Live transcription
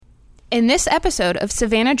In this episode of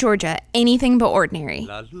Savannah, Georgia, Anything But Ordinary.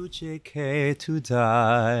 La luce che tu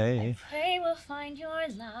dai, I pray we'll find your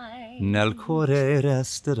light nel cuore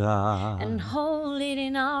resterà, and hold it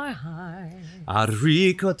in our heart. a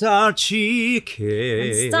ricordarci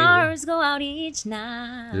che And stars go out each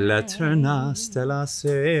night. l'eterna stella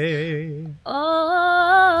sei.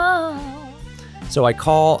 Oh. So I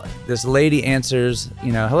call, this lady answers,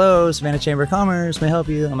 hello, Savannah Chamber of Commerce, may I help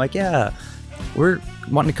you? I'm like, yeah, we're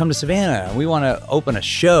wanting to come to Savannah. We want to open a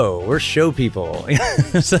show. We're show people.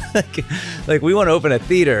 So like we want to open a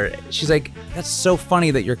theater. She's like, that's so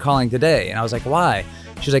funny that you're calling today. And I was like, why?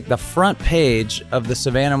 She's like, the front page of the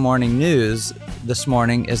Savannah Morning News this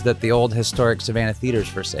morning is that the old historic Savannah Theater's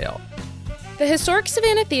for sale. The historic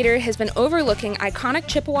Savannah Theater has been overlooking iconic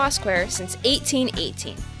Chippewa Square since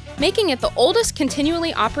 1818, making it the oldest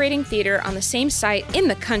continually operating theater on the same site in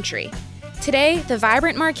the country. Today, the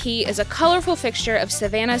vibrant marquee is a colorful fixture of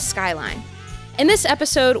Savannah's skyline. In this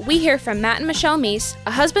episode, we hear from Matt and Michelle Meese,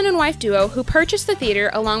 a husband and wife duo who purchased the theater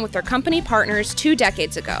along with their company partners 2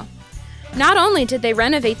 decades ago. Not only did they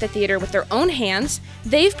renovate the theater with their own hands,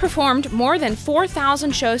 they've performed more than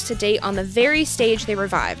 4,000 shows to date on the very stage they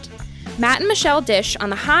revived. Matt and Michelle dish on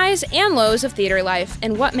the highs and lows of theater life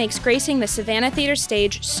and what makes gracing the Savannah Theater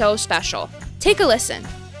stage so special. Take a listen.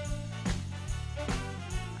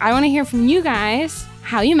 I want to hear from you guys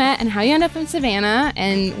how you met and how you ended up in Savannah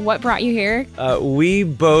and what brought you here. We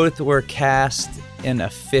both were cast in a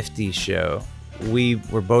 50s show. We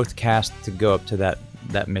were both cast to go up to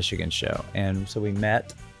that Michigan show. And so we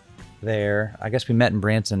met there. I guess we met in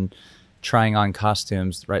Branson trying on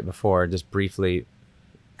costumes right before, just briefly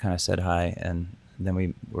kind of said hi. And then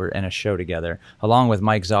we were in a show together along with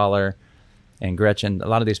Mike Zoller and Gretchen, a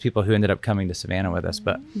lot of these people who ended up coming to Savannah with us.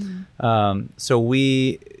 But so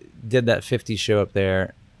we did that 50 show up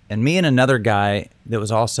there, and me and another guy that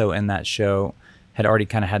was also in that show had already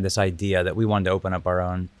kind of had this idea that we wanted to open up our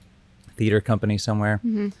own theater company somewhere.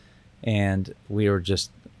 Mm-hmm. And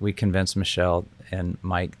we convinced Michelle and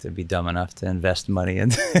Mike to be dumb enough to invest money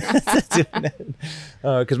into doing it.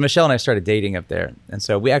 Because Michelle and I started dating up there. And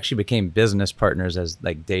so we actually became business partners as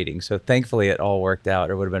like dating. So thankfully it all worked out.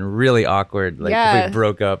 It would have been really awkward. Like if we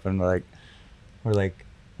broke up and we're like,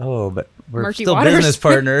 oh, but we're Murky still waters. business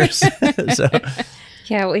partners. So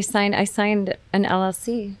Yeah, I signed an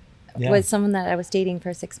LLC with someone that I was dating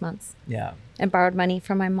for 6 months. yeah. And borrowed money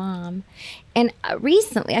from my mom. And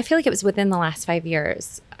recently, I feel like it was within the last 5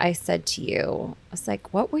 years, I said to you, I was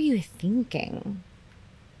like, what were you thinking?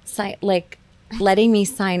 Letting me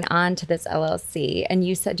sign on to this LLC. And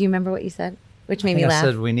you said, do you remember what you said? Which made me laugh. I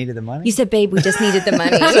said we needed the money. You said, babe, we just needed the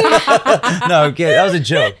money. No, okay, that was a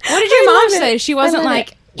joke. What did your mom say? She wasn't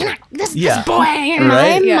like, this boy.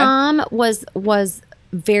 My Right? mom was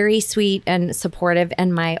very sweet and supportive,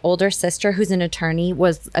 and my older sister, who's an attorney,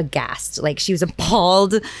 was aghast. Like, she was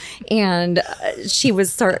appalled, and she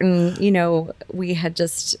was certain, we had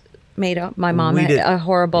just made my mom had a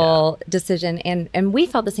horrible decision, and we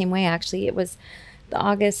felt the same way. Actually, it was the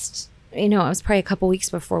August. It was probably a couple weeks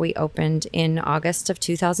before we opened in August of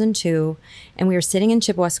 2002, and we were sitting in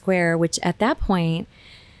Chippewa Square, which at that point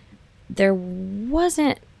there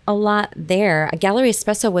wasn't a lot there. A Gallery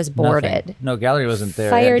Espresso was boarded. Nothing. No, Gallery wasn't there.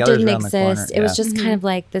 Fire Gallery's didn't around the corner. exist. It was just kind of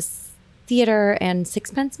like this theater and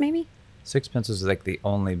Sixpence, maybe. Sixpence was like the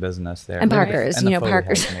only business there. And Parker's, And the Foley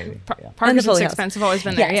Parker's. House, maybe. Yeah. Parker's and Foley House. Sixpence have always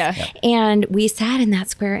been there, Yes. yeah. And we sat in that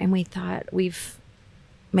square and we thought, we've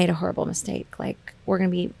made a horrible mistake. Like, we're going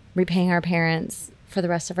to be repaying our parents for the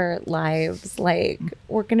rest of our lives. Like,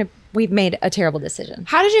 we've made a terrible decision.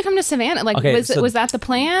 How did you come to Savannah? Like, Okay, so was that the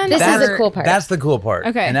plan? This is Or- the cool part. That's the cool part.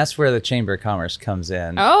 Okay. And that's where the Chamber of Commerce comes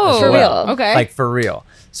in. Oh, as For well. real. Okay. Like for real.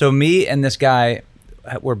 So me and this guy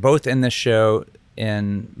were both in this show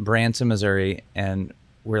in Branson, Missouri, and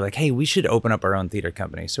we're like, hey, we should open up our own theater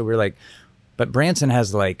company. So we're like, but Branson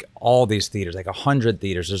has like all these theaters, like 100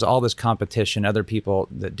 theaters. There's all this competition, other people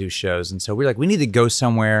that do shows. And so we're like, we need to go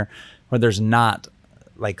somewhere where there's not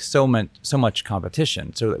like so much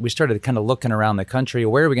competition. So we started kind of looking around the country.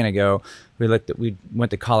 Where are we going to go? We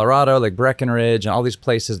went to Colorado, like Breckenridge and all these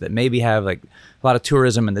places that maybe have like a lot of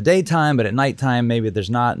tourism in the daytime, but at nighttime, maybe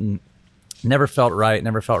there's not. And never felt right.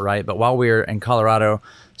 But while we were in Colorado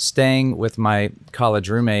staying with my college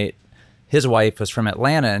roommate, his wife was from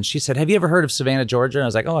Atlanta, and she said, have you ever heard of Savannah, Georgia? And I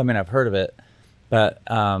was like, oh, I mean, I've heard of it. But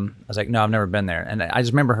I was like, no, I've never been there. And I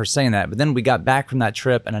just remember her saying that. But then we got back from that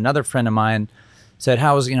trip, and another friend of mine said,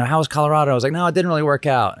 how was Colorado? I was like, no, it didn't really work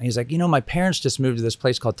out. And he's like, my parents just moved to this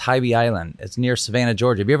place called Tybee Island. It's near Savannah,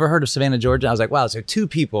 Georgia. Have you ever heard of Savannah, Georgia? I was like, wow. So 2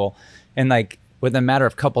 people, and like within a matter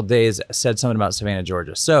of a couple days, said something about Savannah,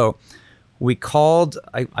 Georgia. So we called,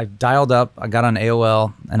 I dialed up, I got on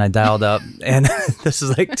AOL and I dialed up and this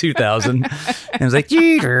is like 2000 and it was like,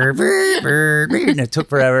 and it took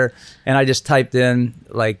forever. And I just typed in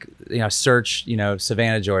like, search,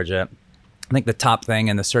 Savannah, Georgia. I think the top thing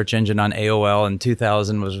in the search engine on AOL in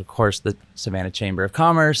 2000 was, of course, the Savannah Chamber of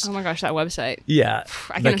Commerce. Oh my gosh, that website. Yeah.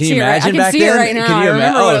 I But can see it right- I can back see it then? right now. Can I you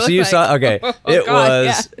remember imagine? what it Oh, so you looked saw, like. okay. Oh, It God,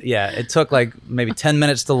 was, it took like maybe 10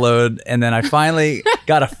 minutes to load. And then I finally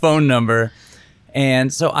got a phone number.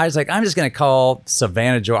 And so I was like, I'm just going to call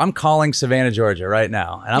Savannah, Georgia. I'm calling Savannah, Georgia right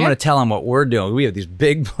now. And I'm going to tell them what we're doing. We have these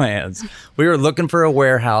big plans. We were looking for a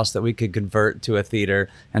warehouse that we could convert to a theater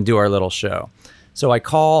and do our little show. So I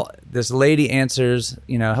call, this lady answers,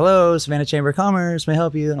 hello, Savannah Chamber of Commerce, may I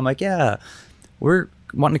help you? And I'm like, yeah, we're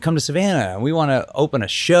wanting to come to Savannah. We want to open a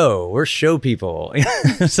show. We're show people.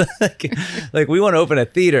 So like we want to open a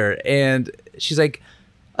theater. And she's like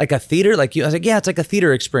a theater? Like you? I was like, yeah, it's like a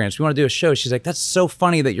theater experience. We want to do a show. She's like, that's so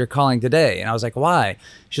funny that you're calling today. And I was like, why?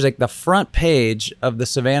 She's like, the front page of the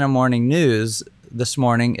Savannah Morning News this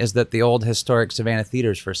morning is that the old historic Savannah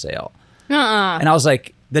Theater's for sale. And I was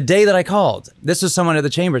like, the day that I called, this was someone at the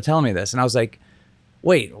chamber telling me this. And I was like,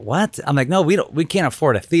 wait, what? I'm like, no, we can't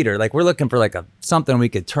afford a theater. Like we're looking for like something we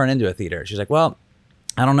could turn into a theater. She's like, well,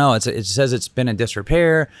 I don't know. It says it's been in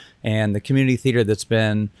disrepair and the community theater that's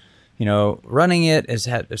been, running it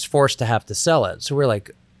is forced to have to sell it. So we're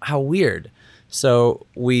like, how weird. So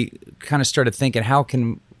we kind of started thinking,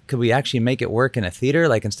 could we actually make it work in a theater?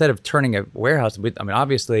 Like instead of turning a warehouse,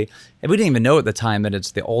 obviously, and we didn't even know at the time that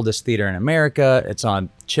it's the oldest theater in America. It's on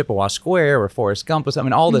Chippewa Square where Forrest Gump was.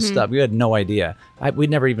 All this stuff. We had no idea. We'd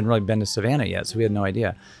never even really been to Savannah yet, so we had no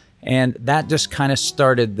idea. And that just kind of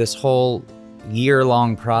started this whole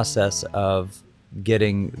year-long process of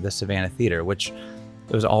getting the Savannah Theater, which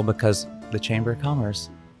it was all because the Chamber of Commerce.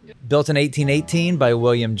 Built in 1818 by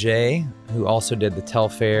William Jay, who also did the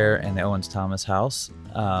Telfair and the Owens Thomas House.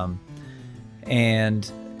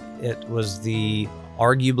 And it was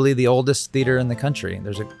arguably the oldest theater in the country.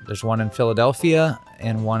 There's one in Philadelphia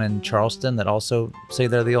and one in Charleston that also say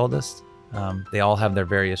they're the oldest. They all have their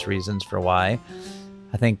various reasons for why.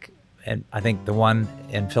 I think the one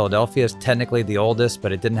in Philadelphia is technically the oldest,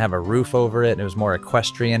 but it didn't have a roof over it. It was more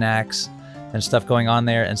equestrian acts and stuff going on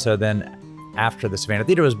there. And so then after the Savannah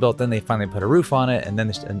Theater was built, then they finally put a roof on it. And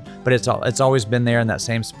then, but it's always been there in that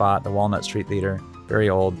same spot, the Walnut Street Theater, very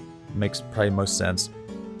old, makes probably most sense.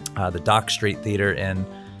 The Dock Street Theater in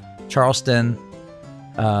Charleston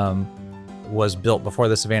was built before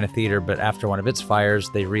the Savannah Theater, but after one of its fires,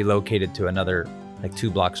 they relocated to another, like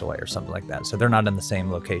 2 blocks away or something like that. So they're not in the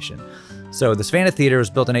same location. So the Savannah Theater was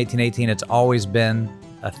built in 1818. It's always been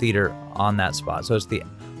a theater on that spot. So it's the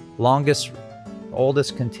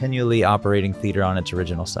oldest continually operating theater on its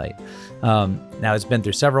original site. Now it's been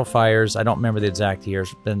through several fires. I don't remember the exact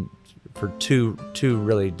years. It's been for two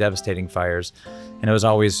really devastating fires, and it was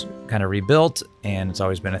always kind of rebuilt, and it's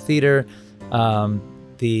always been a theater. In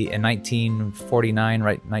 1949,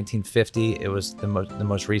 right, 1950, it was the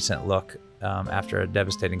most recent look after a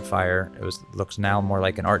devastating fire. Looks now more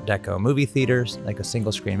like an Art Deco movie theater, like a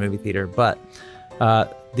single screen movie theater. But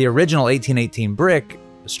the original 1818 brick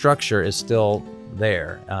structure is still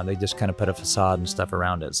there. They just kind of put a facade and stuff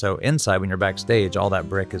around it. So inside, when you're backstage, all that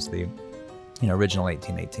brick is the original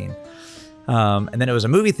 1818. And then it was a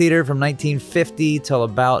movie theater from 1950 till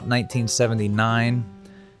about 1979,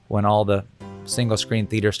 when all the single screen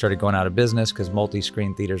theaters started going out of business because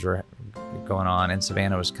multi-screen theaters were going on, and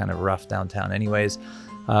Savannah was kind of rough downtown anyways.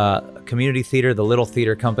 Community theater, the Little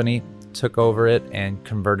Theater Company, took over it and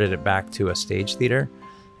converted it back to a stage theater,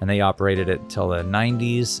 and they operated it till the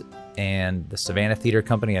 90s. And the Savannah Theater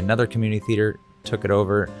Company, another community theater, took it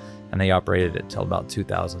over, and they operated it till about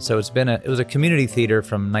 2000. So it was a community theater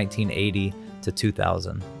from 1980 to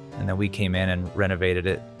 2000, and then we came in and renovated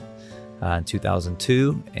it in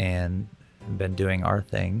 2002 and been doing our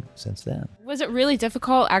thing since then. Was it really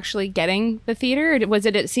difficult actually getting the theater? Or was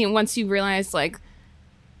it once you realized like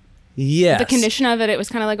the condition of it, it was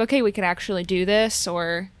kind of like, okay, we could actually do this?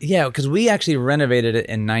 Or yeah, because we actually renovated it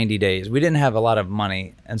in 90 days. We didn't have a lot of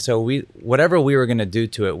money, and so whatever we were going to do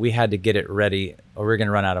to it, we had to get it ready, or we were going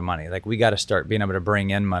to run out of money. Like we got to start being able to bring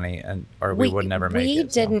in money, or we would never make it. We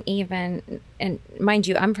didn't even, and mind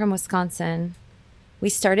you, I'm from Wisconsin. We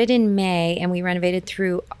started in May and we renovated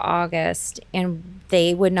through August, and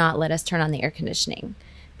they would not let us turn on the air conditioning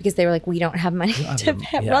because they were like, we don't have money to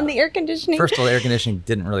run the air conditioning. First of all, the air conditioning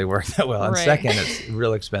didn't really work that well. And second, it's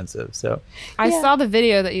real expensive. So I saw the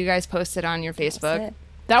video that you guys posted on your Facebook.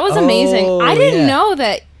 That was amazing. I didn't know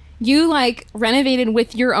that You like renovated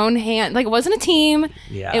with your own hand. Like it wasn't a team.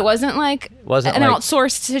 Yeah. It wasn't like Wasn't an like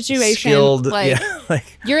outsourced situation. skilled. Like Yeah.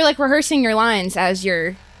 Like you're like rehearsing your lines as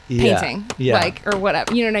you're Yeah, painting. yeah. Like or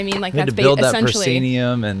whatever. You know what I mean? Like we had that's to build that essentially.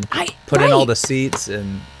 proscenium and put in all the seats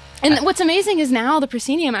and What's amazing is now the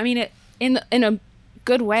proscenium, I mean, it in a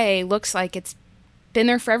good way looks like it's been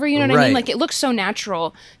there forever. You know what I mean? Right. Like it looks so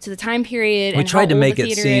natural to the time period. we and tried to how old make the it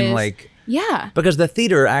theater seem is. like Yeah. because the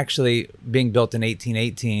theater actually being built in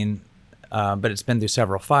 1818, but it's been through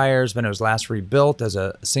several fires. But it was last rebuilt as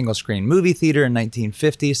a single screen movie theater in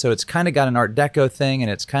 1950. So it's kind of got an Art Deco thing,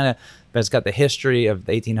 and but it's got the history of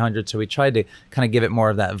the 1800s. So we tried to kind of give it more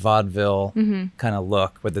of that vaudeville kind of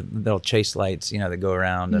look with the little chase lights, that go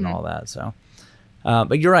around and all that. So,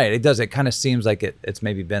 but you're right. It does. It kind of seems like it's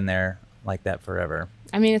maybe been there like that forever.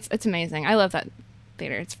 I mean, it's amazing. I love that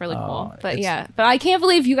theater. It's really cool. But it's- but I can't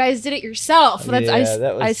believe you guys did it yourself. That's Yeah,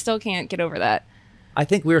 that was- I still can't get over that. I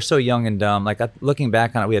think we were so young and dumb. Like looking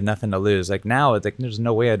back on it, we had nothing to lose. Like now, it's like there's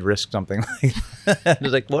no way I'd risk something like that. It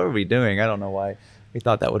was like, what were we doing? I don't know why we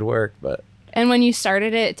thought that would work, but And when you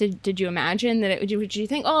started it, did you imagine that would you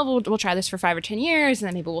think, oh, we'll try this for 5 or 10 years and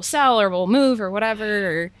then maybe we'll sell or we'll move or whatever?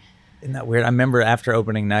 Or isn't that weird? I remember after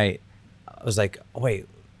opening night, I was like, oh, wait,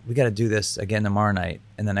 we got to do this again tomorrow night.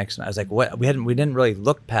 And the next night, I was like, what? We didn't really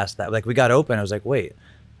look past that. Like we got open. I was like, wait,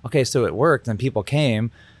 okay, so it worked and people came.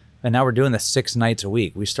 And now we're doing this 6 nights a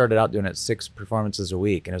week. We started out doing it 6 performances a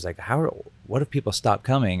week. And it was like, what if people stop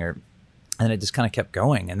coming? And it just kind of kept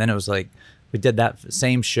going. And then it was like, we did that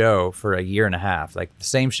same show for a year and a half, like the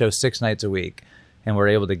same show 6 nights a week. And we're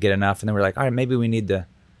able to get enough. And then we're like, all right, maybe we need to,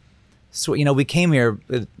 so, we came here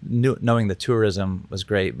knowing the tourism was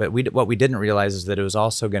great. But what we didn't realize is that it was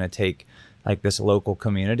also going to take like this local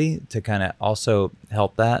community to kind of also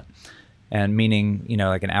help that. And meaning,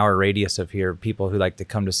 like an hour radius of here, people who like to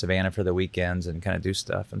come to Savannah for the weekends and kind of do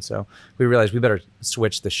stuff. And so we realized we better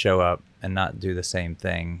switch the show up and not do the same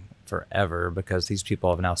thing forever because these people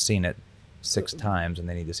have now seen it 6 times and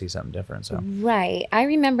they need to see something different. So Right. I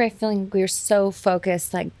remember feeling we were so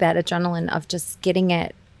focused, like that adrenaline of just getting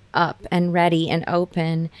it up and ready and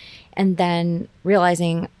open. And then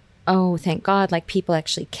realizing, oh, thank God, like people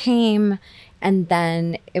actually came. And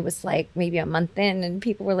then it was like maybe a month in and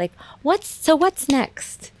people were like, what's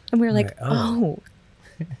next? And we were like, Right. Oh.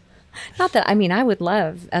 Not that, I mean, I would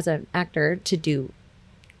love as an actor to do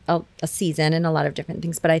a season and a lot of different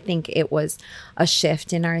things, but I think it was a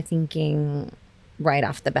shift in our thinking right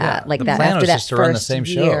off the bat. Like the that plan after was that just to run the first same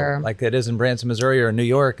year. show like it is in Branson, Missouri or New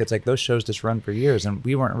York. It's like those shows just run for years. And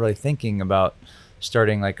we weren't really thinking about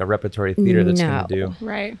starting like a repertory theater that's going to do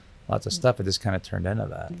right. lots of stuff. It just kind of turned into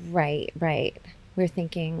that. Right. We're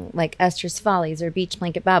thinking like Esther's Follies or Beach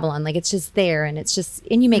Blanket Babylon. Like it's just there and it's just,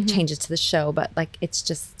 and you make changes to the show, but like it's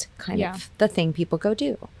just kind of the thing people go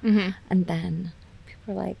do. And then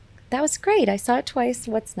people are like, that was great. I saw it twice.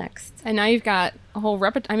 What's next? And now you've got a whole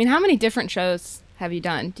repertoire. I mean, how many different shows have you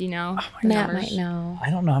done? Do you know? the Matt numbers? might know. I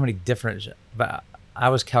don't know how many different, but I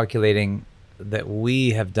was calculating that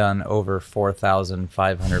we have done over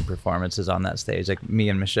 4,500 performances on that stage, like me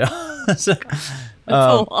and Michelle. so,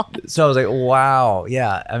 a lot. so I was like, wow.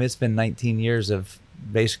 Yeah. I mean, it's been 19 years of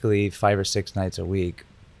basically 5 or 6 nights a week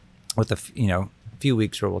with a few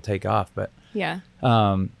weeks where we'll take off. But Yeah.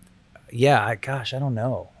 gosh, I don't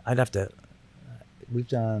know. I'd have to, we've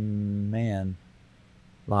done,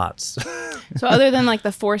 lots. So other than like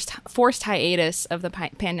the forced hiatus of the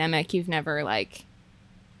pandemic, you've never like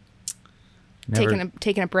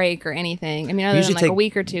taken a break or anything. I mean, other than like a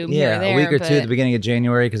week or two here or there. a week or two at but- the beginning of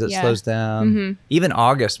January because it slows down. Even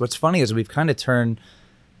August. What's funny is we've kind of turned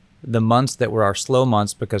the months that were our slow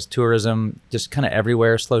months because tourism just kind of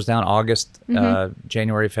everywhere slows down. August,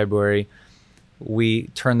 January, February. We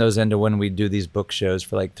turn those into when we do these book shows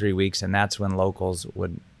for like 3 weeks, and that's when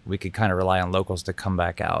we could kind of rely on locals to come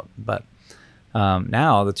back out. But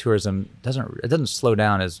now the tourism doesn't slow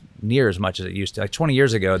down as much as it used to. Like 20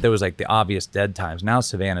 years ago, there was like the obvious dead times. Now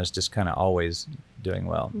Savannah's just kind of always doing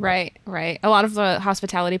well. Right. A lot of the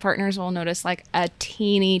hospitality partners will notice like a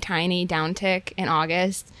teeny tiny downtick in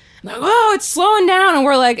August. Like, oh, it's slowing down, and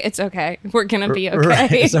we're like, it's okay. We're gonna be okay.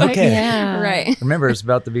 Right, it's Like, okay. Yeah. Right. Remember, it's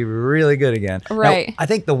about to be really good again. Now, Right. I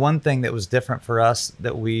think the one thing that was different for us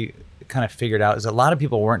that we kind of figured out is a lot of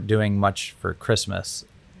people weren't doing much for Christmas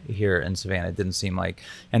here in Savannah. It didn't seem like,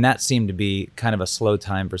 and that seemed to be kind of a slow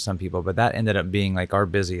time for some people, but that ended up being like our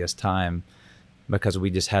busiest time because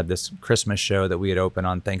we just had this Christmas show that we had opened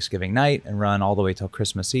on Thanksgiving night and run all the way till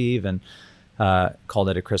Christmas Eve, and called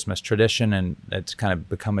it a Christmas tradition, and it's kind of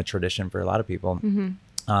become a tradition for a lot of people.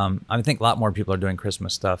 I think a lot more people are doing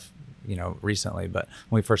Christmas stuff recently. But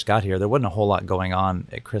when we first got here, there wasn't a whole lot going on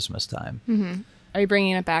at Christmas time. Are you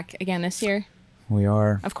bringing it back again this year? We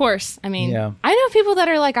are. Of course. I mean, Yeah. I know people that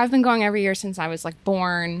are like, I've been going every year since I was like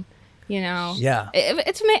born, Yeah.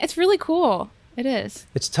 It's really cool. It is.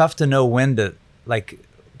 It's tough to know when to, like,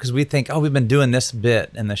 because we think, we've been doing this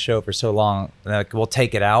bit in the show for so long, like we'll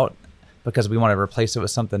take it out because we want to replace it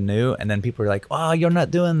with something new. And then people are like, oh, you're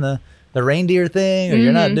not doing the reindeer thing, or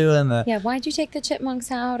you're not doing the... Yeah, why'd you take the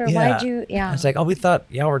chipmunks out? Or Yeah. why'd you... Yeah. It's like, we thought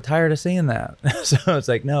y'all were tired of seeing that. So it's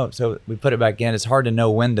like, no. So we put it back in. It's hard to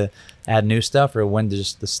know when to add new stuff or when to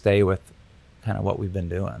just to stay with kind of what we've been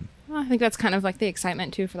doing. Well, I think that's kind of like the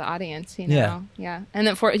excitement too for the audience, Yeah. Yeah. And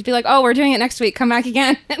then for it to be like, oh, we're doing it next week. Come back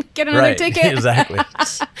again and get another ticket. Exactly.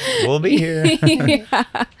 We'll be here. Yeah.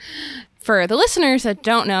 For the listeners that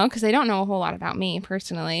don't know, because they don't know a whole lot about me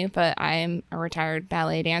personally, but I'm a retired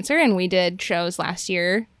ballet dancer, and we did shows last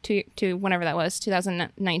year to whenever that was,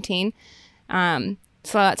 2019. So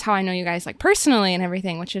that's how I know you guys like personally and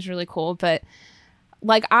everything, which is really cool. But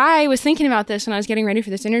like I was thinking about this when I was getting ready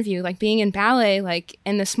for this interview, like being in ballet, like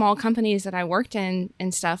in the small companies that I worked in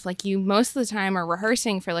and stuff, like you most of the time are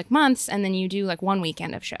rehearsing for like months, and then you do like one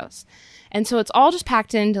weekend of shows. And so it's all just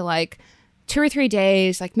packed into like 2 or 3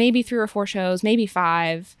 days, like maybe 3 or 4 shows, maybe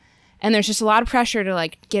 5. And there's just a lot of pressure to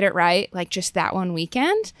like get it right, like just that one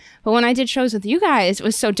weekend. But when I did shows with you guys, it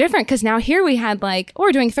was so different because now here we had like,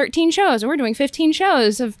 we're doing 13 shows or we're doing 15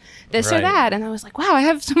 shows of this or Right. that. And I was like, wow, I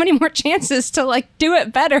have so many more chances to like do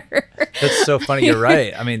it better. That's so funny. You're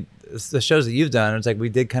right. I mean, the shows that you've done, it's like we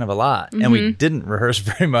did kind of a lot, and we didn't rehearse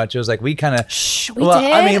very much. It was like we kind of... we did.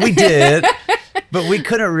 I mean, we did. But we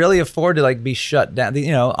couldn't really afford to like be shut down.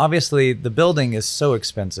 Obviously the building is so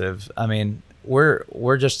expensive. I mean,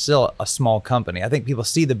 we're just still a small company. I think people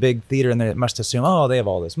see the big theater and they must assume, oh, they have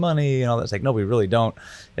all this money and all that. It's like, no, we really don't.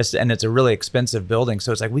 It's a really expensive building.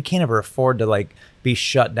 So it's like, we can't ever afford to like be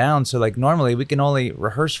shut down. So like normally we can only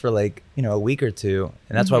rehearse for like, a week or 2.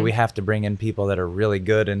 And that's why we have to bring in people that are really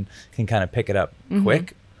good and can kind of pick it up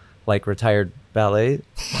quick, like retired ballet.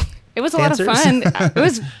 It was a lot of Dancers. fun. It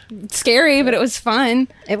was scary, but it was fun.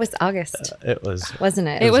 It was August, It was... wasn't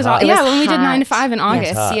it? It was hot. when we did hot. 9 to 5 in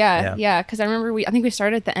August. hot, Yeah. yeah. Because I remember I think we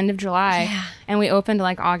started at the end of July and we opened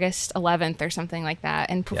like August 11th or something like that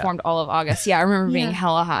and performed all of August. Yeah, I remember being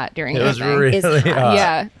hella hot during It that was thing. really It's hot. hot.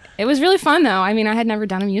 Yeah. It was really fun though. I mean, I had never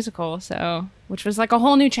done a musical, which was like a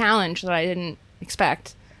whole new challenge that I didn't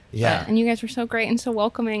expect. Yeah. And you guys were so great and so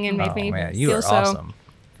welcoming and made Oh, me man, you feel are so awesome.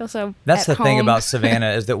 That's at the thing home. about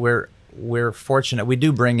Savannah is that we're fortunate. We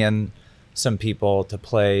do bring in some people to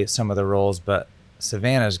play some of the roles, but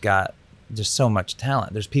Savannah's got just so much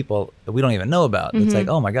talent. There's people that we don't even know about. It's like,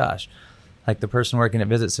 oh my gosh, like the person working at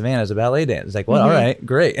Visit Savannah is a ballet dancer. It's like, well, all right,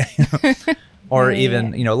 great. Or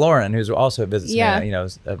even, Lauren, who's also at Visit Savannah,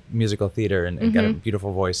 is a musical theater and got a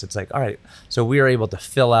beautiful voice. It's like, all right. So we are able to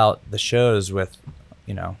fill out the shows with,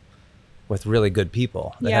 with really good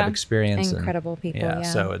people that have experience. and- Incredible people, yeah.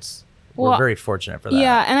 So we're Well, very fortunate for that.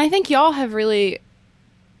 Yeah, and I think y'all have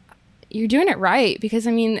you're doing it right because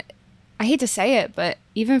I mean, I hate to say it, but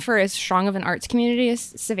even for as strong of an arts community as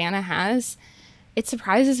Savannah has, it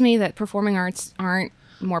surprises me that performing arts aren't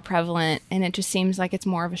more prevalent, and it just seems like it's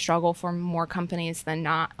more of a struggle for more companies than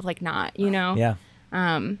not. Yeah.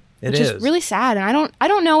 Which is really sad, and I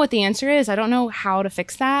don't know what the answer is. I don't know how to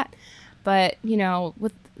fix that, but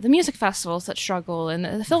with the music festivals that struggle and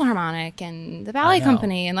the Philharmonic and the ballet know.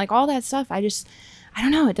 company and like all that stuff, I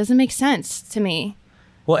don't know. It doesn't make sense to me.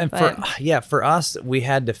 Well, and But- for us, we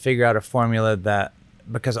had to figure out a formula that,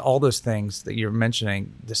 because all those things that you're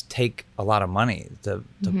mentioning just take a lot of money to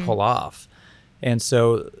pull off. And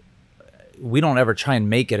so we don't ever try and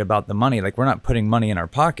make it about the money. Like, we're not putting money in our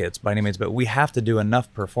pockets by any means, but we have to do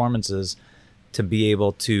enough performances to be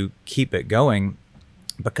able to keep it going,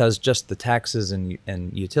 because just the taxes and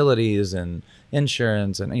utilities and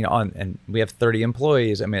insurance and and we have 30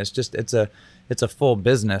 employees. I mean, it's a full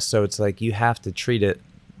business, so it's like you have to treat it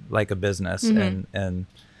like a business and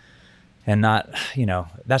not,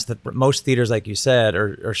 that's most theaters, like you said,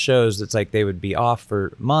 or shows, it's like they would be off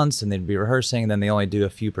for months and they'd be rehearsing and then they only do a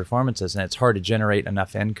few performances, and it's hard to generate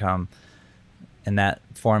enough income in that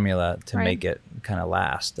formula to Right. make it kind of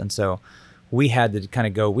last. And so we had to kind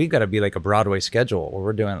of go, we've got to be like a Broadway schedule where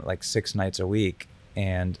we're doing it like 6 nights a week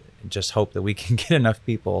and just hope that we can get enough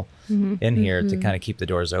people in here to kind of keep the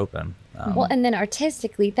doors open. Well, and then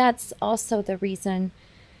artistically, that's also the reason,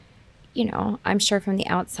 I'm sure from the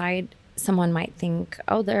outside, someone might think,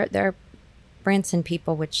 oh, they're Branson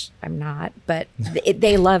people, which I'm not, but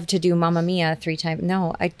they love to do Mamma Mia 3 times.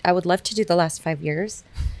 No, I would love to do the last 5 years,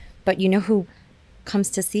 but you know who comes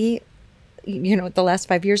to see the last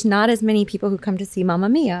 5 years, not as many people who come to see Mamma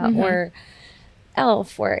Mia or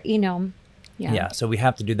Elf or, Yeah. So we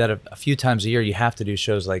have to do that a few times a year. You have to do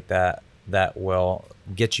shows like that will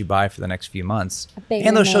get you by for the next few months. bigger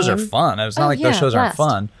And those shows are name. fun. It's not Oh, like those yeah, shows aren't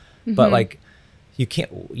blast. fun, but like you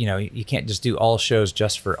can't just do all shows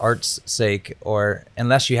just for art's sake, or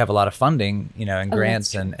unless you have a lot of funding, and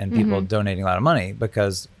grants and people donating a lot of money,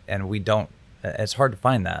 and we don't, it's hard to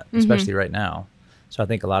find that, especially right now. So I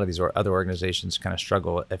think a lot of these other organizations kind of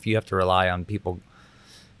struggle. If you have to rely on people,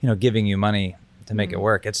 giving you money to make it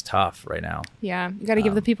work, it's tough right now. Yeah, you got to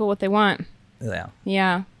give the people what they want.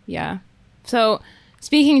 Yeah. Yeah. So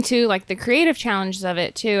speaking to like the creative challenges of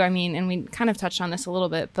it too, I mean, and we kind of touched on this a little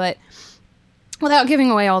bit, but without giving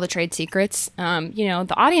away all the trade secrets,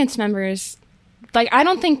 the audience members, like, I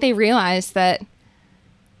don't think they realize that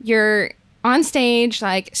you're on stage,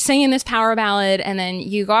 like, singing this power ballad, and then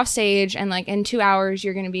you go off stage, and, like, in 2 hours,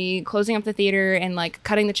 you're going to be closing up the theater and, like,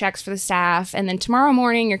 cutting the checks for the staff. And then tomorrow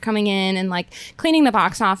morning, you're coming in and, like, cleaning the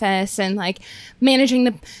box office and, like,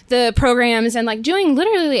 managing the programs and, like, doing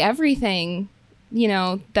literally everything,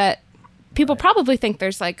 that people probably think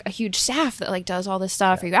there's, like, a huge staff that, like, does all this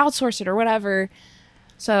stuff, or you outsource it or whatever.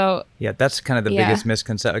 So Yeah, that's kind of the biggest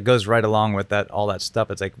misconception. It goes right along with all that stuff.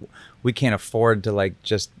 It's like we can't afford to like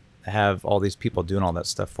just have all these people doing all that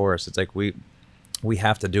stuff for us. It's like we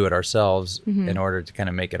have to do it ourselves in order to kind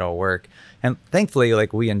of make it all work. And thankfully,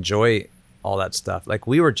 like, we enjoy all that stuff. Like,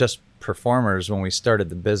 we were just performers when we started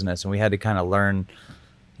the business, and we had to kind of learn.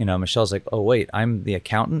 Michelle's like, oh, wait, I'm the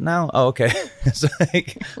accountant now? Oh, okay. It's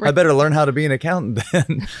like, I better learn how to be an accountant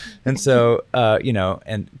then. And so,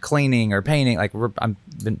 and cleaning or painting, like, I've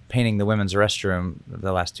been painting the women's restroom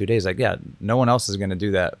the last 2 days. Like, yeah, no one else is going to do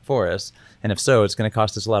that for us. And if so, it's going to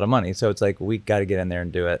cost us a lot of money. So it's like, we got to get in there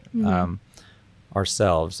and do it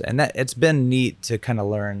ourselves. And that it's been neat to kind of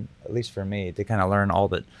learn, at least for me, to kind of learn all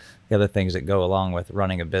the other things that go along with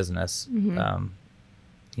running a business.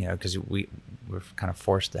 Because we're kind of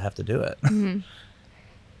forced to have to do it.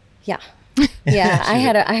 Yeah. Yeah. I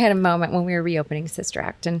had a moment when we were reopening Sister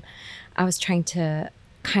Act, and I was trying to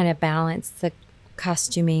kind of balance the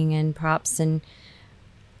costuming and props and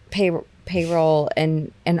payroll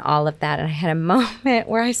and all of that. And I had a moment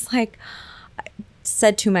where I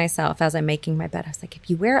said to myself as I'm making my bed, I was like,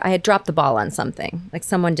 I had dropped the ball on something, like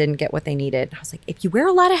someone didn't get what they needed. I was like, if you wear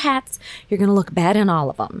a lot of hats, you're going to look bad in all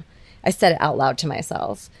of them. I said it out loud to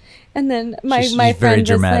myself. And then my friend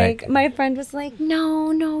was like,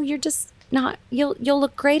 no, you're just not, you'll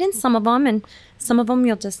look great in some of them, and some of them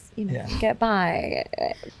you'll just, get by.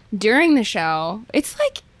 during the show, it's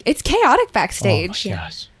chaotic backstage. Oh my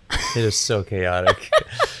gosh. It is so chaotic.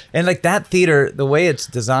 And like that theater, the way it's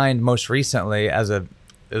designed most recently it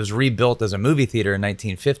was rebuilt as a movie theater in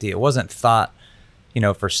 1950. It wasn't thought,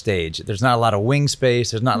 for stage. There's not a lot of wing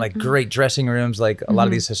space. There's not like great dressing rooms like a lot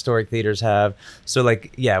of these historic theaters have. So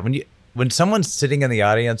like, yeah, when someone's sitting in the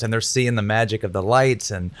audience and they're seeing the magic of the lights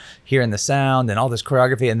and hearing the sound and all this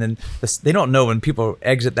choreography, and then they don't know when people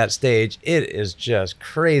exit that stage, it is just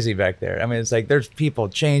crazy back there. I mean, it's like there's people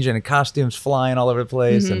changing and costumes flying all over the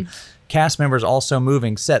place, and cast members also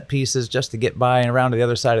moving set pieces just to get by and around to the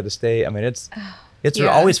other side of the stage. I mean, it's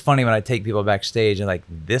always funny when I take people backstage and like,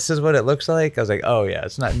 this is what it looks like. I was like, oh yeah,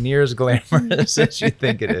 it's not near as glamorous as you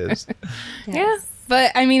think it is. Yes. Yeah.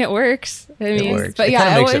 But I mean, it works. It works. But It yeah,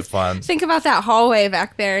 kinda I makes it always fun. think about that hallway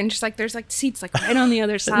back there, and just like there's like seats like right on the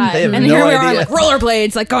other side, They have and no here we are on idea. like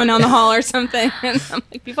rollerblades, like going down the hall or something. And I'm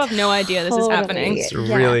like, people have no idea this is happening. Totally. It's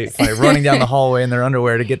really funny, running down the hallway in their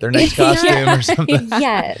underwear to get their next costume or something.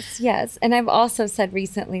 Yes. And I've also said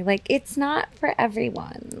recently, like, it's not for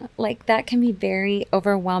everyone. Like, that can be very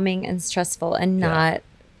overwhelming and stressful and not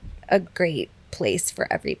a great place for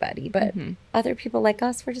everybody. But other people like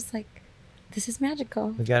us, we're just like, this is magical.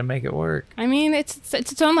 We got to make it work. I mean, it's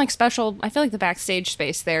its own like special. I feel like the backstage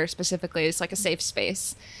space there specifically is like a safe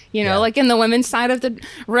space. Like in the women's side of the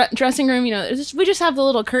dressing room, we just have the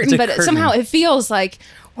little curtain, but curtain. somehow it feels like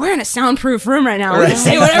we're in a soundproof room right now. We can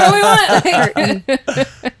say whatever we want.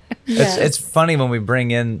 Like, Yes. It's funny when we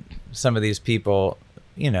bring in some of these people,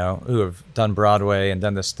 who have done Broadway and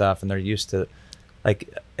done this stuff, and they're used to,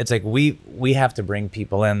 like, it's like we have to bring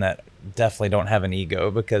people in that definitely don't have an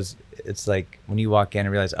ego, because it's like when you walk in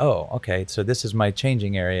and realize, oh, okay, so this is my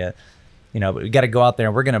changing area, but we got to go out there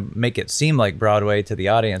and we're going to make it seem like Broadway to the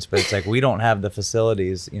audience, but it's like we don't have the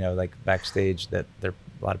facilities, like backstage that a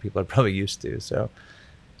lot of people are probably used to. So,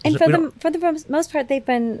 And for the most part, they've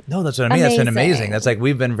been no, that's what I mean. That's been amazing. amazing. That's like,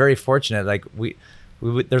 we've been very fortunate. Like we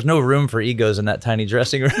there's no room for egos in that tiny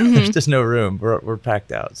dressing room. There's just no room. We're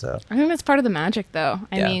packed out. So I think that's part of the magic, though.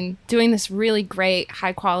 I Yeah. mean, doing this really great,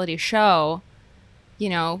 high quality show, you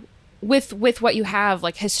know, with what you have,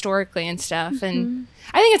 like historically and stuff. And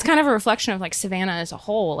I think it's kind of a reflection of like Savannah as a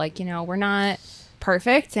whole. Like, you know, we're not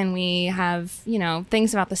perfect, and we have, you know,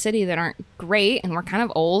 things about the city that aren't great, and we're kind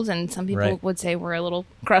of old, and some people Right. would say we're a little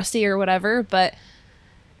crusty or whatever, but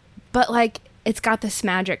like it's got this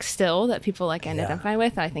magic still that people like identify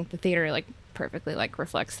with. I think the theater like perfectly like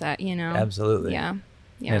reflects that, you know. Absolutely. Yeah.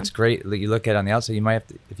 And it's great that you look at it on the outside. You might have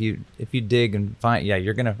to, if you dig and find,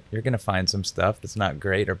 you're gonna find some stuff that's not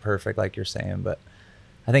great or perfect, like you're saying. But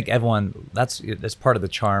I think everyone, that's part of the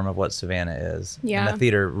charm of what Savannah is. Yeah. And the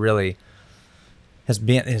theater really has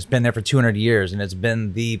been there for 200 years, and it's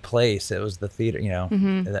been the place. It was the theater, you know,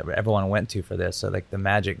 that everyone went to for this. So like the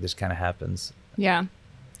magic just kind of happens. Yeah.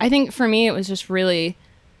 I think for me, it was just really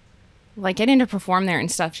like getting to perform there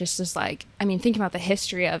and stuff. Just like, I mean, think about the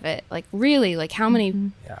history of it. Like really, like how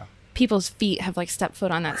many Yeah. people's feet have like stepped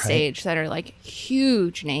foot on that stage that are like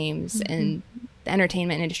huge names in the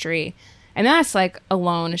entertainment industry. And that's like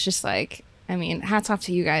alone, it's just like, I mean, hats off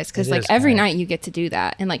to you guys. Cause It like is every kinda- night you get to do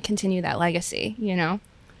that and like continue that legacy, you know?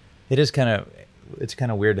 It's kind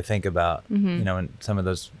of weird to think about, you know, in some of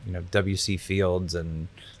those, you know, W.C. Fields and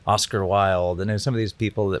Oscar Wilde, and there's some of these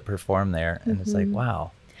people that perform there, and it's like, wow.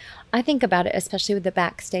 I think about it, especially with the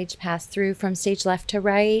backstage pass through from stage left to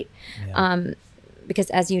right, Yeah. because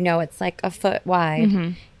as you know, it's like a foot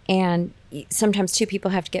wide, and sometimes two people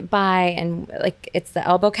have to get by, and like it's the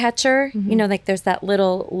elbow catcher. You know, like there's that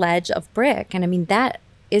little ledge of brick, and I mean that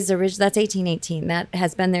is original. That's 1818. That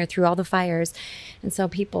has been there through all the fires, and so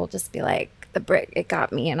people just be like, the brick, it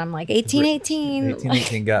got me, and I'm like 1818.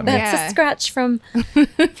 1818 got me. That's Yeah. a scratch from the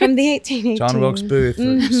 1818. John Wilkes Booth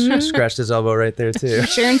scratched his elbow right there too.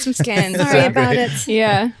 Sharing some skin. Sorry about it,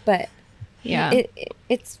 Yeah. but Yeah.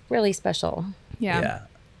 it's really special. Yeah. Yeah,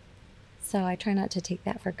 So I try not to take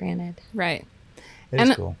that for granted. Right. it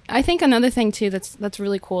is cool. I think another thing too that's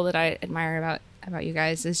really cool that I admire about you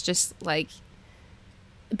guys is just like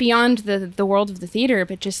beyond the world of the theater,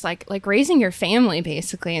 but just like raising your family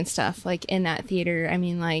basically and stuff like in that theater. I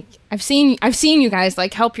mean, like I've seen you guys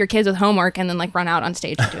like help your kids with homework and then like run out on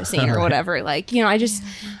stage to do a scene or whatever. Like, you know,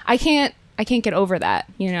 I can't get over that,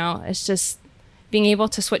 you know. It's just being able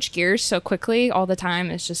to switch gears so quickly all the time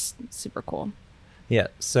is just super cool. Yeah.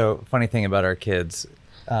 So funny thing about our kids.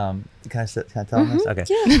 Can I tell them this? Okay.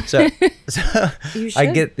 So You I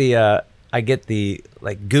should. get the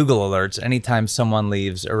like Google alerts anytime someone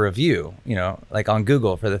leaves a review, you know, like on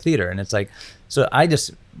Google for the theater. And it's like, so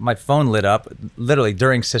my phone lit up literally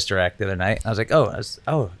during Sister Act the other night. I was like,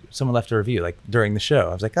 oh, someone left a review like during the show.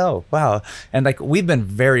 I was like, oh, wow. And like, we've been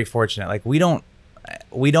very fortunate. Like we don't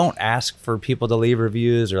ask for people to leave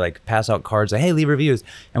reviews or like pass out cards like, hey, leave reviews.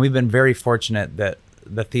 And we've been very fortunate that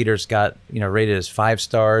the theater's got, you know, rated as 5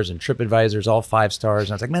 stars, and TripAdvisor's all 5 stars.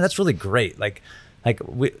 And I was like, man, that's really great. Like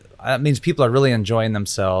that means people are really enjoying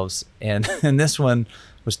themselves. And this one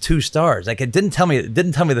was 2 stars. Like it didn't tell me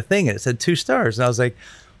the thing. It said 2 stars. And I was like,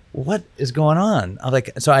 what is going on? I was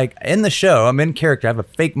like, so in the show, I'm in character. I have a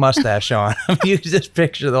fake mustache on. You can just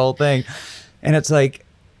picture the whole thing. And it's like,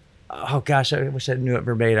 oh gosh, I wish I knew it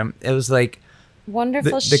verbatim. It was like,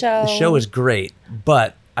 Wonderful the show. The show is great,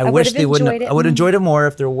 but I would wish have they wouldn't. enjoyed it I would have more. enjoyed it more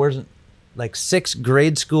if there wasn't like 6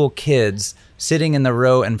 grade school kids sitting in the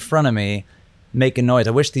row in front of me making noise.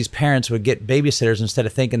 I wish these parents would get babysitters instead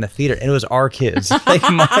of thinking the theater. And it was our kids. Like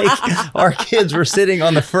our kids were sitting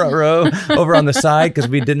on the front row over on the side because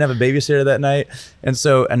we didn't have a babysitter that night. And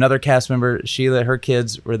so another cast member, Sheila, her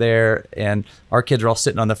kids were there, and our kids were all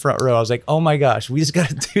sitting on the front row. I was like, oh my gosh, we just got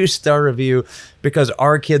a 2-star review because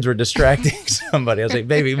our kids were distracting somebody. I was like,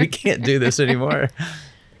 baby, we can't do this anymore.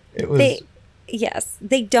 It was.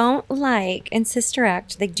 They don't like in Sister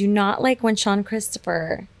Act. They do not like when Sean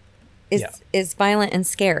Christopher is violent and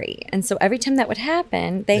scary, and so every time that would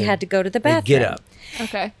happen, they had to go to the They bathroom. get up.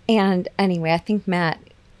 Okay. And anyway, I think Matt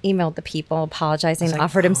emailed the people apologizing and like,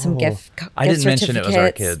 offered him some oh. gift. I didn't mention it was our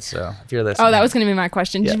certificates. kids, so if you're listening. Oh, that was going to be my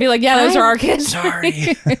question. Yeah. You'd be like, yeah, those are our kids. Sorry.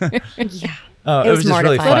 Yeah, Oh, It it was was just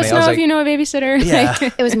really mortifying. Let funny. us I know was if like, you know a babysitter. yeah,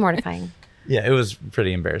 it was mortifying. yeah, it was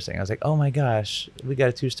pretty embarrassing. I was like, oh my gosh, we got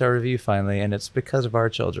a 2-star review finally, and it's because of our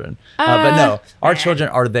children. But no, our children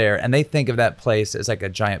are there, and they think of that place as like a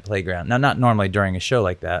giant playground. Now, not normally during a show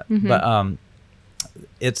like that, but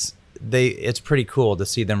it's pretty cool to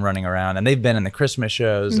see them running around, and they've been in the Christmas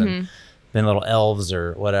shows and been little elves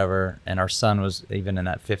or whatever. And our son was even in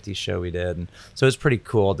that 50s show we did, and so it's pretty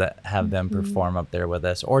cool to have them perform up there with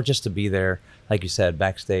us, or just to be there, like you said,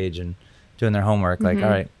 backstage and doing their homework. Like, all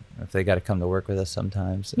right, if they got to come to work with us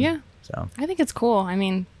sometimes. And Yeah. So I think it's cool. I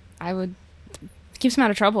mean, I would keeps them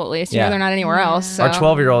out of trouble at least. You Yeah. know, they're not anywhere else. So. our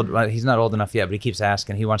 12-year-old, he's not old enough yet, but he keeps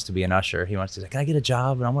asking. He wants to be an usher. He wants to say, "Can I get a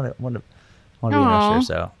job?" And I want to be an Aw. usher.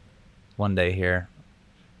 So one day here,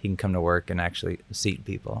 he can come to work and actually seat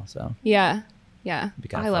people. So Yeah. Yeah. Be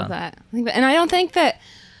kinda I love fun. that. I think that. And I don't think that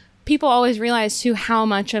people always realize too how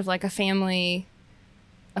much of like a family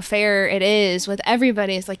affair it is with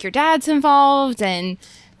everybody. It's like your dad's involved and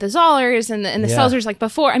the Zollers and the Yeah. Selzers, like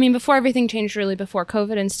before everything changed, really before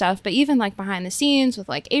COVID and stuff, but even like behind the scenes with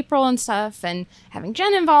like April and stuff, and having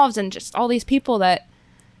Jen involved, and just all these people that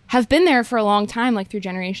have been there for a long time, like through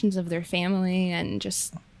generations of their family, and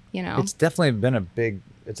just, you know. it's definitely been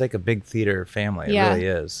it's like a big theater family. Yeah. It really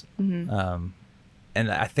is. And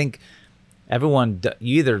I think everyone,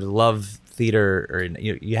 you either love theater or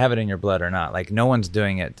you have it in your blood or not. Like no one's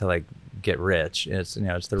doing it to like get rich. It's,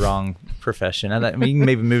 it's the wrong profession. And I mean, you can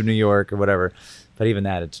maybe move to New York or whatever, but even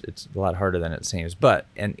that, it's a lot harder than it seems. But,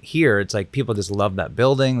 and here it's like people just love that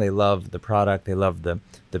building. They love the product. They love the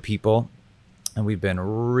people. And we've been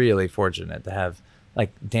really fortunate to have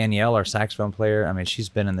like Danielle, our saxophone player. I mean, she's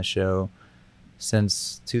been in the show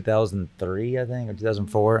since 2003, I think, or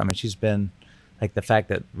 2004. I mean, she's been like, the fact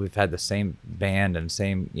that we've had the same band and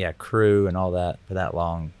same crew and all that for that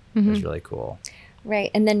long is really cool.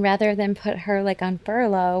 Right. And then rather than put her like on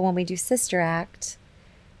furlough when we do Sister Act,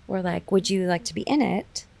 we're like, would you like to be in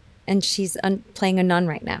it? And she's playing a nun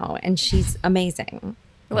right now, and she's amazing.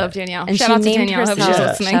 I love Danielle. And Shout she out to named Danielle. I hope she's herself,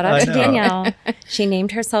 listening. shout out I to know. Danielle. She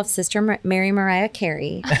named herself Sister Mary Mariah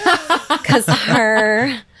Carey because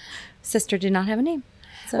her sister did not have a name.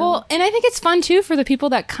 So Well, and I think it's fun too for the people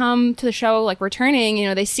that come to the show, like returning,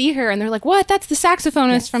 they see her and they're like, what? That's the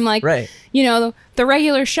saxophonist from like, Right. The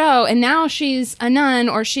regular show. And now she's a nun,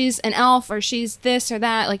 or she's an elf, or she's this or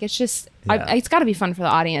that. Like, it's just, Yeah. it's got to be fun for the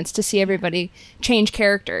audience to see everybody change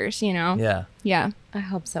characters, Yeah. Yeah. I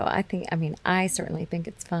hope so. I certainly think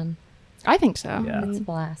it's fun. I think so. Yeah. It's a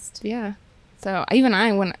blast. Yeah. So even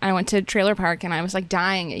when I went to Trailer Park, and I was like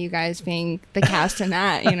dying at you guys being the cast in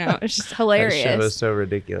that, it's just hilarious. That show was so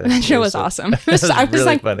ridiculous. That show It was so- awesome. It was I was really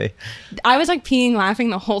like- funny. I was like peeing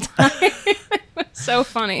laughing the whole time. It was so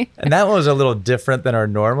funny. And that one was a little different than our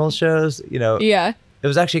normal shows. Yeah. It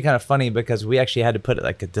was actually kind of funny because we actually had to put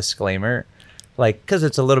like a disclaimer, like, because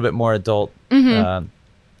it's a little bit more adult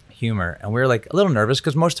humor. And we were like a little nervous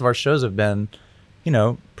because most of our shows have been,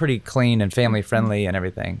 pretty clean and family friendly and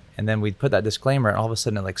everything. And then we put that disclaimer, and all of a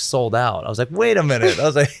sudden it like sold out. I was like, wait a minute. I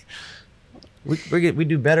was like, we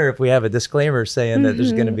do better if we have a disclaimer saying that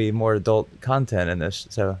there's going to be more adult content in this.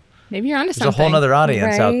 So Maybe you're onto there's something. a whole nother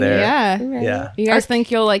audience out Right. there. Yeah. Right. Yeah. You guys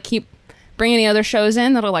think you'll like keep bringing any other shows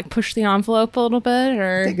in that'll like push the envelope a little bit,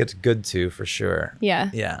 or I think it's good to, for sure.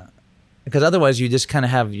 yeah. Yeah. Because otherwise you just kind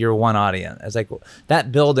of have your one audience. It's like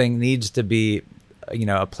that building needs to be,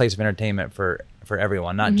 a place of entertainment for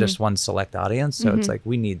everyone, not just one select audience. So it's like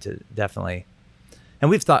we need to definitely, and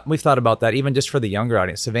we've thought about that even just for the younger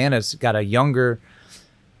audience. Savannah's got a younger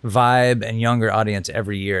vibe and younger audience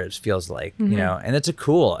every year. It feels like, and it's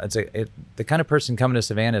the kind of person coming to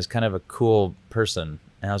Savannah is kind of a cool person.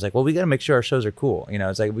 And I was like, well, we got to make sure our shows are cool.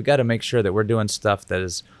 It's like we got to make sure that we're doing stuff that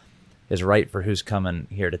is right for who's coming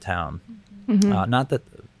here to town. Not that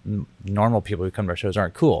normal people who come to our shows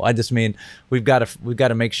aren't cool. I just mean we've got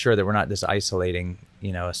to make sure that we're not just isolating,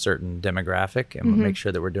 a certain demographic, and make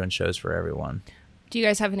sure that we're doing shows for everyone. Do you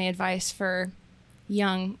guys have any advice for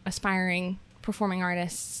young aspiring performing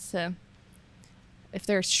artists if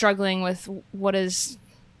they're struggling with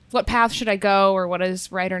what path should I go, or what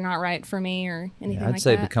is right or not right for me, or anything I'd like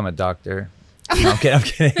say that? become a doctor. No, I'm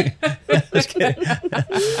kidding. Just kidding. No,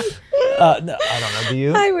 I don't know. Do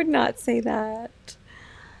you? I would not say that.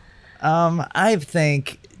 I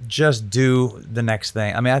think just do the next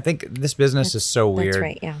thing. I mean, I think this business is so weird. That's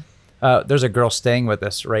right, yeah. There's a girl staying with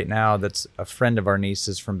us right now that's a friend of our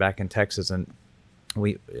niece's from back in Texas, and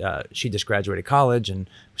she just graduated college, and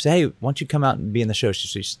we say, hey, why don't you come out and be in the show?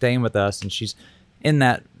 She's staying with us, and she's in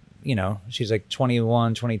that, she's like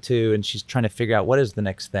 21, 22, and she's trying to figure out what is the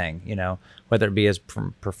next thing, whether it be as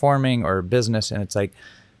performing or business. And it's like,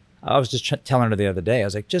 I was just telling her the other day, I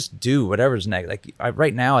was like, just do whatever's next. Like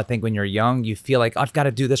right now, I think when you're young, you feel like I've got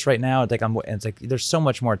to do this right now. It's like there's so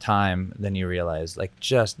much more time than you realize. Like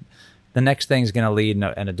just the next thing's going to lead,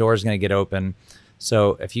 and a door's going to get open.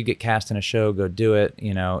 So if you get cast in a show, go do it.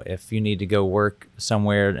 If you need to go work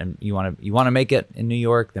somewhere and you want to make it in New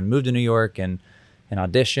York, then move to New York and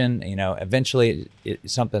audition. Eventually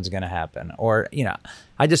something's going to happen. Or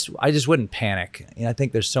I just wouldn't panic. I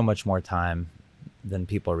think there's so much more time than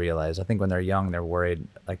people realize. I think when they're young, they're worried.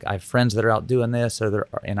 Like, I have friends that are out doing this,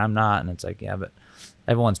 and I'm not. And it's like, yeah, but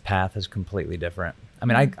everyone's path is completely different. I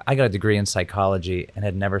mean, I got a degree in psychology and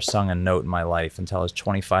had never sung a note in my life until I was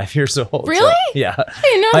 25 years old. Really? So, yeah. I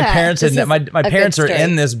didn't know My that. parents This had is my a parents good are story.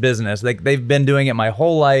 in this business. Like, they've been doing it my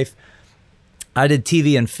whole life. I did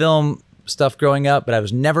TV and film stuff growing up, but I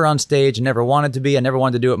was never on stage, never wanted to be. I never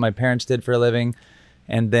wanted to do what my parents did for a living.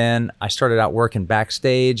 And then I started out working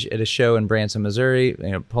backstage at a show in Branson, Missouri,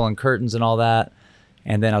 pulling curtains and all that.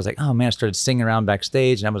 And then I was like, oh man, I started singing around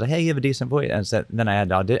backstage, and I was like, hey, you have a decent voice. And then I had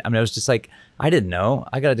to audition. I mean, it was just like, I didn't know.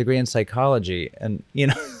 I got a degree in psychology, and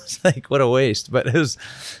it's like, what a waste. But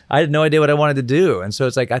I had no idea what I wanted to do. And so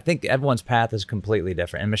it's like, I think everyone's path is completely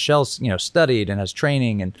different. And Michelle's, studied and has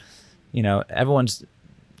training, and, everyone's,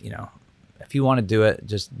 if you want to do it,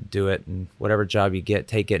 just do it. And whatever job you get,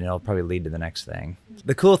 take it, and it'll probably lead to the next thing.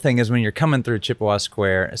 The cool thing is when you're coming through Chippewa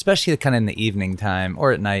Square, especially kind of in the evening time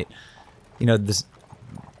or at night, this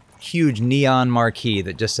huge neon marquee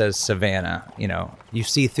that just says Savannah, you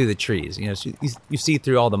see through the trees, you see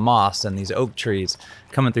through all the moss and these oak trees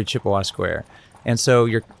coming through Chippewa Square. And so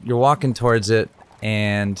you're walking towards it,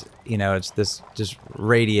 and, it's this just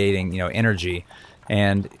radiating, energy.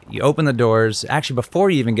 And you open the doors. Actually, before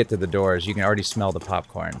you even get to the doors, you can already smell the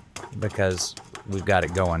popcorn because we've got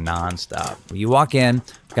it going nonstop. You walk in,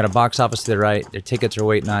 we've got a box office to the right. Their tickets are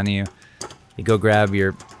waiting on you. You go grab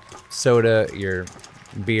your soda, your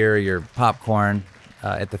beer, your popcorn.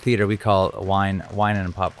 At the theater, we call wine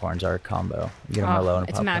and popcorn's our combo. You get a Merlot and a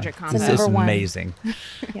it's a popcorn. magic combo. It's It's number one. amazing.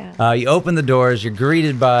 Yeah. You open the doors. You're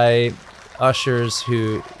greeted by ushers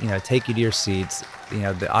who take you to your seats.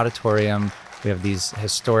 The auditorium. We have these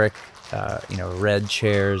historic, red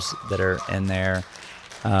chairs that are in there.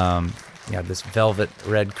 This velvet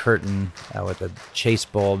red curtain with the chase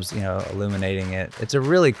bulbs, illuminating it. It's a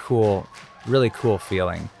really cool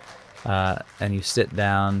feeling. And you sit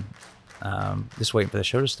down, just waiting for the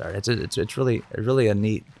show to start. It's really a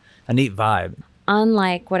neat vibe.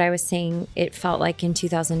 Unlike what I was saying, it felt like in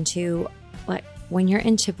 2002, like when you're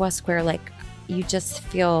in Chippewa Square, like you just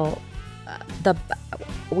feel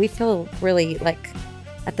we feel really like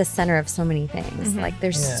at the center of so many things. Like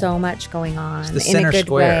there's Yeah. so much going on It's the in center a good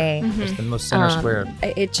square. way. It's the most center square.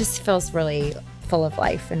 It just feels really full of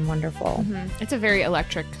life and wonderful. It's a very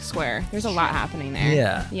electric square. There's a lot happening there.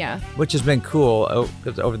 Yeah. Yeah. Which has been cool.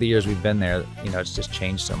 Because over the years we've been there, it's just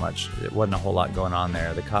changed so much. There wasn't a whole lot going on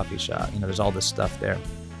there. The coffee shop, there's all this stuff there.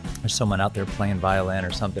 There's someone out there playing violin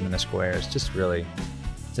or something in the square. It's just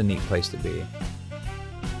it's a neat place to be.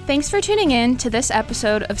 Thanks for tuning in to this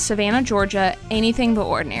episode of Savannah, Georgia, Anything But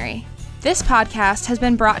Ordinary. This podcast has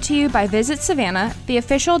been brought to you by Visit Savannah, the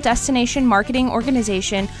official destination marketing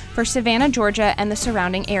organization for Savannah, Georgia, and the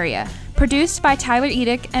surrounding area. Produced by Tyler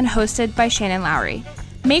Edick and hosted by Shannon Lowry.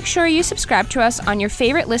 Make sure you subscribe to us on your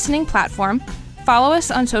favorite listening platform, follow us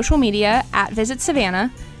on social media at Visit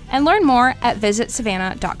Savannah, and learn more at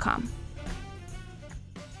visitsavannah.com.